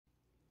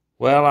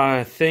Well,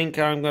 I think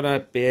I'm going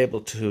to be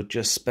able to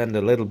just spend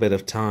a little bit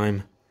of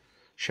time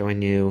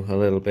showing you a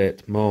little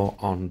bit more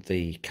on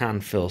the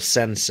can fill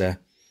sensor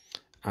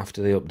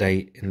after the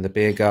update in the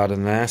beer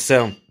garden there.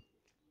 So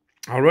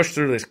I'll rush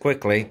through this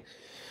quickly.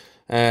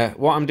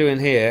 What I'm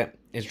doing here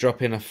is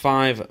dropping a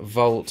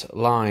 5-volt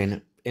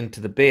line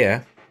into the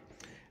beer,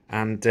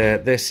 and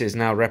this is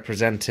now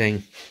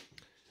representing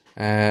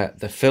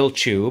the fill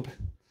tube,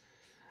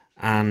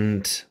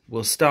 and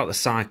we'll start the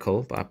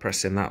cycle by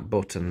pressing that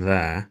button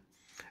there.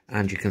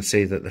 And you can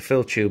see that the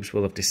fill tubes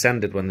will have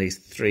descended when these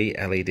 3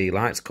 LED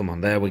lights come on.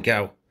 There we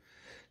go.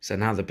 So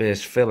now the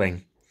beer's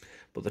filling.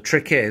 But the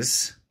trick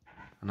is,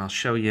 and I'll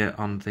show you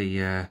on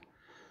the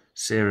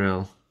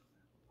serial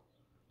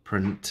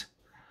print,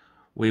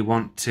 we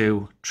want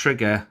to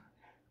trigger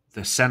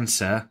the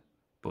sensor,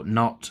 but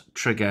not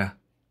trigger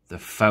the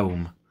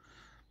foam.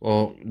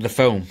 Or the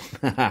foam.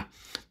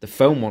 The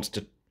foam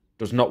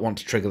does not want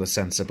to trigger the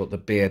sensor, but the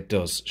beer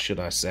does, should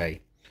I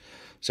say.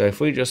 So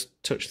if we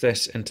just touch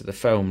this into the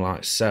foam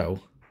like so,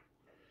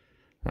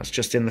 that's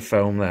just in the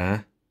foam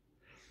there,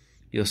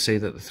 you'll see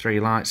that the 3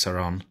 lights are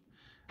on,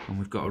 and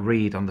we've got a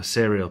read on the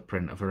serial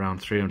print of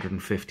around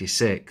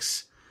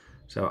 356.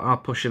 So I'll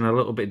push in a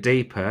little bit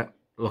deeper.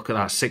 Look at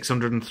that,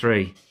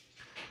 603.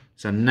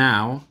 So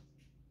now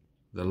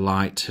the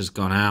light has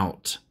gone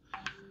out.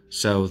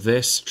 So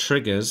this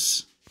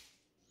triggers,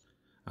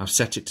 I've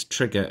set it to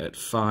trigger at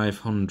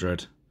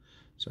 500.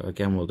 So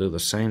again, we'll do the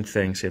same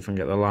thing, see if we can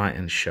get the light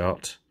in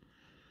shot.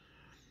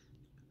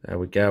 There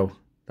we go.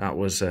 That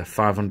was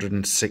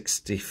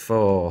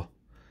 564.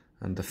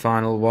 And the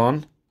final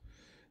one,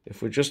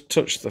 if we just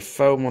touch the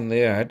foam on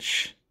the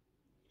edge,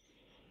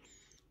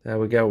 there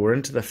we go, we're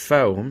into the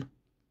foam,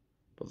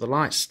 but the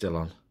light's still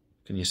on.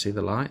 Can you see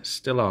the light?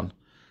 Still on.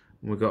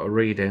 And we've got a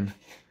reading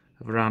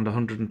of around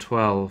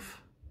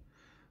 112,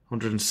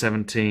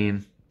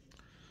 117.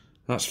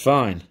 That's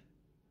fine,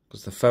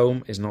 because the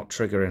foam is not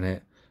triggering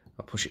it.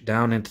 I'll push it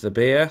down into the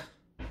beer,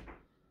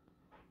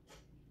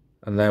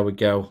 and there we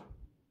go,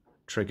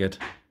 triggered,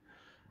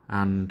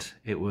 and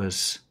it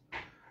was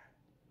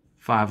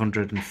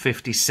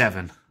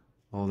 557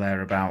 or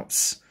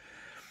thereabouts.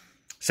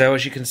 So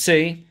as you can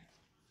see,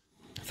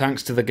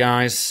 thanks to the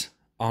guys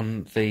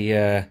on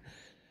the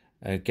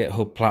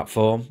GitHub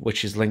platform,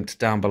 which is linked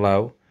down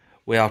below,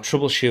 we are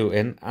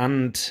troubleshooting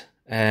and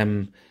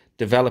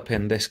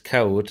developing this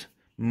code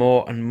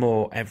more and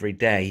more every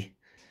day.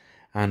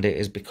 And it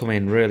is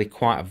becoming really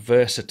quite a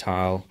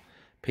versatile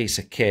piece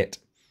of kit,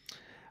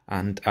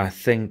 and I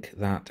think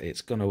that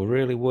it's going to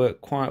really work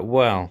quite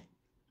well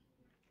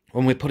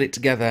when we put it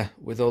together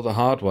with all the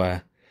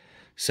hardware.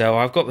 So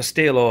I've got the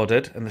steel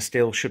ordered, and the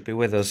steel should be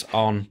with us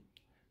on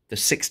the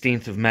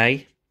 16th of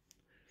May.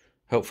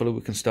 Hopefully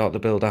we can start the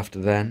build after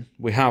then.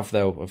 We have,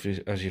 though,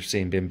 as you've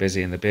seen, been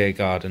busy in the beer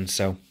garden,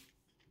 so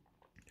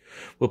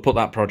we'll put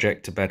that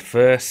project to bed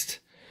first.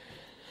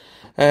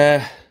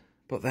 But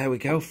there we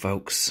go,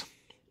 folks.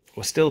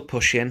 We're still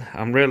pushing.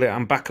 I'm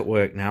back at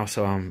work now,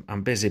 so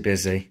I'm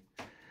busy.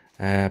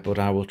 But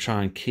I will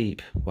try and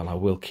keep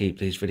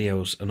these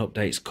videos and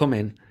updates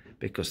coming,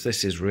 because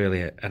this is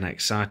really an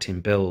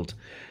exciting build.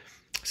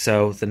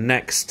 So the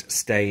next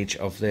stage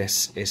of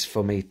this is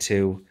for me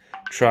to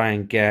try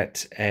and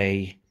get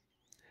a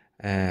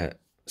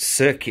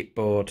circuit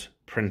board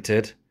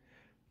printed.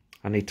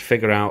 I need to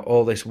figure out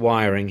all this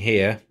wiring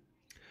here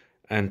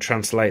and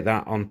translate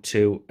that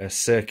onto a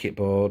circuit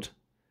board,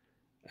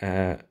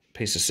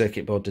 piece of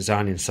circuit board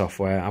designing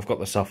software. I've got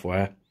the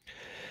software.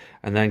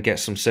 And then get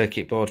some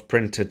circuit boards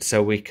printed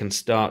so we can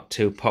start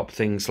to pop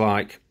things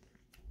like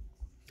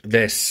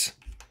this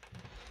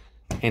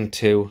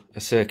into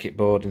a circuit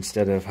board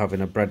instead of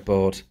having a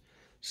breadboard.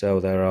 So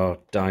there are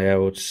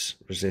diodes,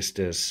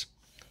 resistors,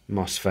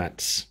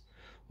 MOSFETs,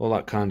 all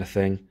that kind of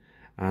thing.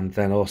 And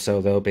then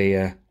also there'll be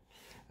a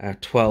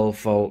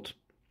 12-volt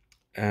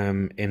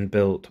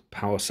inbuilt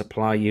power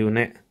supply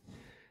unit.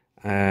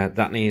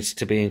 That needs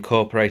to be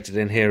incorporated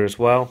in here as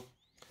well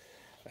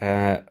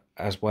as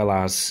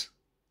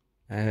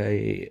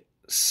a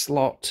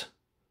slot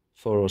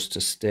for us to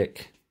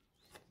stick,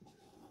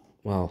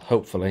 well,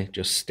 hopefully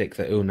just stick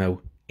the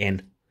Uno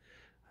in.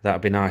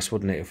 That'd be nice,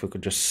 wouldn't it, if we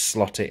could just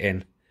slot it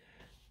in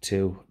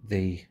to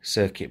the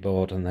circuit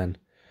board and then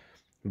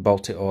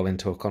bolt it all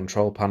into a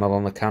control panel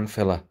on the can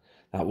filler.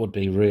 That would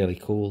be really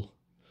cool.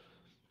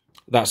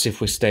 That's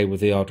if we stay with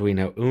the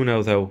Arduino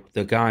Uno, though.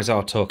 The guys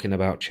are talking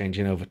about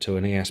changing over to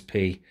an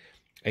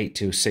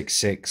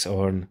ESP8266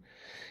 or an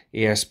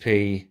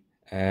ESP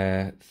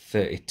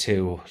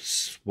 32,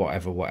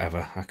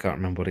 whatever, I can't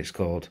remember what it's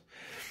called.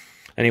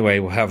 Anyway,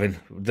 we're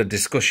having the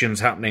discussions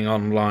happening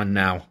online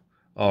now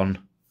on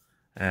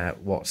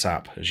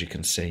WhatsApp, as you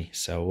can see.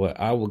 So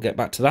I will get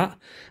back to that,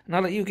 and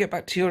I'll let you get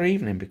back to your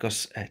evening,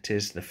 because it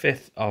is the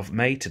 5th of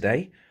May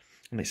today,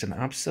 and it's an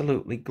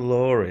absolutely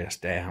glorious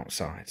day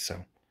outside.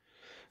 So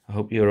I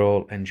hope you're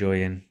all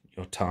enjoying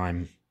your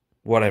time,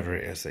 whatever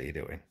it is that you're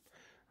doing,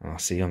 and I'll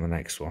see you on the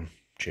next one.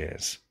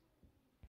 Cheers.